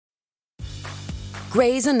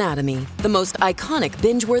Grey's Anatomy, the most iconic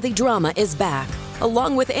binge-worthy drama, is back,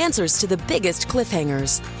 along with answers to the biggest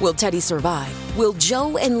cliffhangers. Will Teddy survive? Will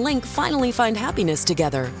Joe and Link finally find happiness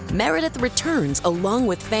together? Meredith returns along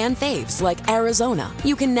with fan faves like Arizona.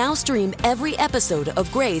 You can now stream every episode of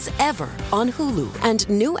Grey's ever on Hulu, and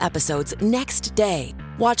new episodes next day.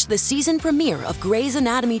 Watch the season premiere of Grey's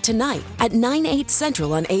Anatomy tonight at 9/8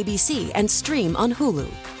 Central on ABC and stream on Hulu.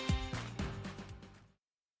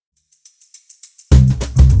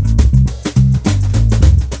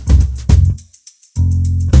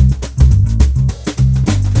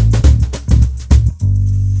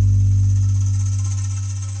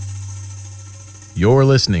 You're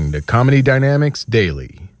listening to Comedy Dynamics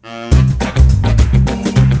Daily.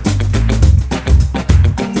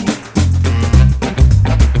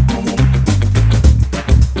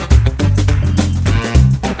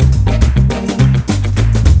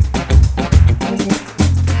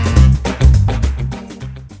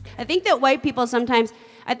 I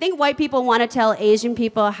think white people want to tell Asian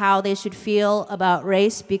people how they should feel about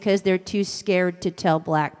race because they're too scared to tell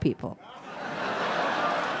black people.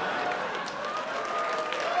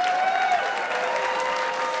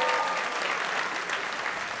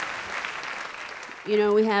 You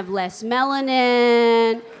know, we have less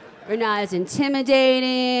melanin, we're not as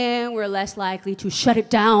intimidating, we're less likely to shut it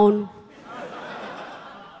down.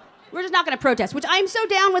 We're just not going to protest, which I'm so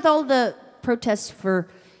down with all the protests for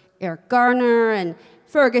Eric Garner and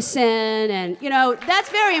Ferguson, and, you know, that's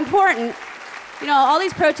very important. You know, all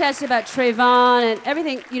these protests about Trayvon and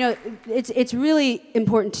everything, you know, it's really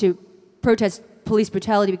important to protest police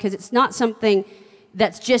brutality because it's not something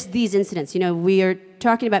that's just these incidents. You know, we are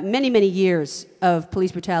talking about many, many years of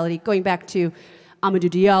police brutality, going back to Amadou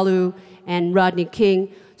Diallo and Rodney King.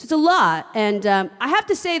 So it's a lot. And I have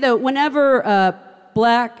to say, though, whenever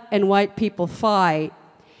black and white people fight,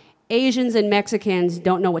 Asians and Mexicans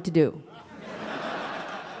don't know what to do.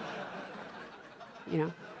 You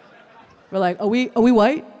know, we're like, are we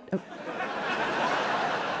white?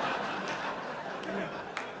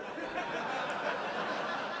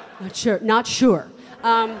 Not sure.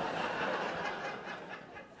 I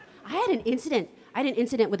had an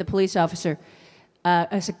incident with a police officer.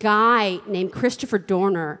 As a guy named Christopher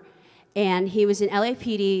Dorner, and he was an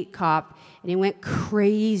LAPD cop, and he went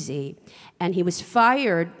crazy, and he was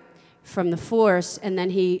fired from the force, and then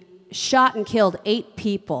he shot and killed 8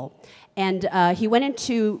 people. And he went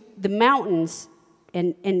into the mountains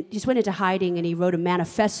and just went into hiding, and he wrote a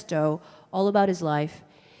manifesto all about his life.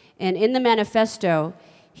 And in the manifesto,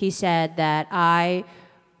 he said that I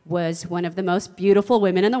was one of the most beautiful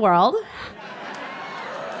women in the world.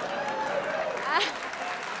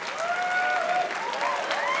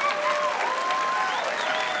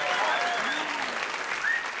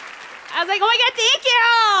 I was like, oh my God, thank you!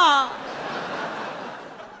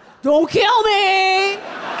 Don't kill me!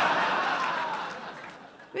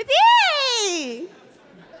 Yay!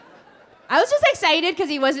 I was just excited because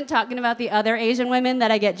he wasn't talking about the other Asian women that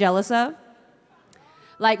I get jealous of.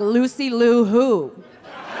 Like Lucy Liu who?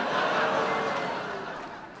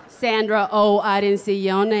 Sandra, oh, I didn't see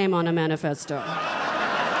your name on a manifesto.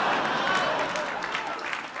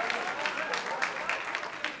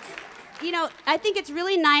 You know, I think it's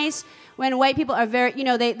really nice when white people are very, you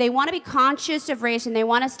know, they want to be conscious of race and they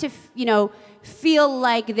want us to, you know, feel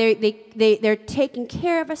like they're taking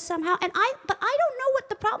care of us somehow. But I don't know what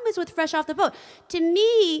the problem is with Fresh Off the Boat. To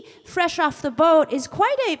me, Fresh Off the Boat is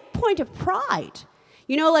quite a point of pride.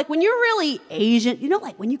 You know, like when you're really Asian, you know,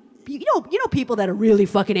 like when you know people that are really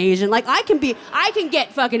fucking Asian. Like I can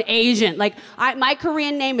get fucking Asian. Like my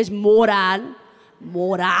Korean name is Moran.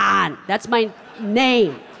 Moran. That's my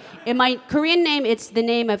name. In my Korean name, it's the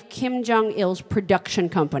name of Kim Jong-il's production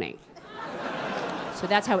company. So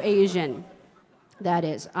that's how Asian that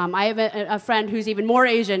is. I have a friend who's even more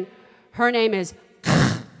Asian. Her name is like,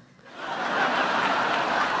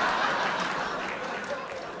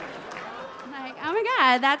 oh my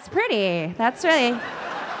God, that's pretty. That's really,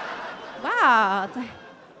 wow.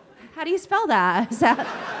 How do you spell that? Is that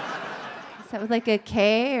with like a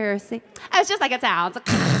K or a C? It's just like it sounds.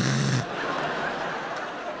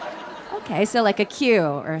 Okay, so like a Q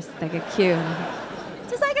or like a Q.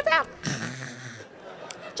 Just like it sounds.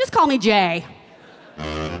 Just call me Jay.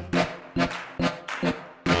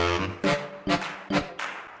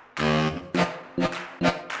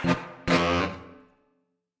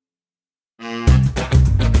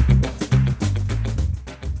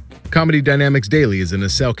 Comedy Dynamics Daily is an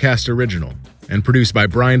Accelcast original and produced by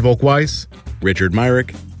Brian Volk-Weiss, Richard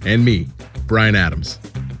Myrick, and me, Brian Adams.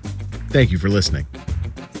 Thank you for listening.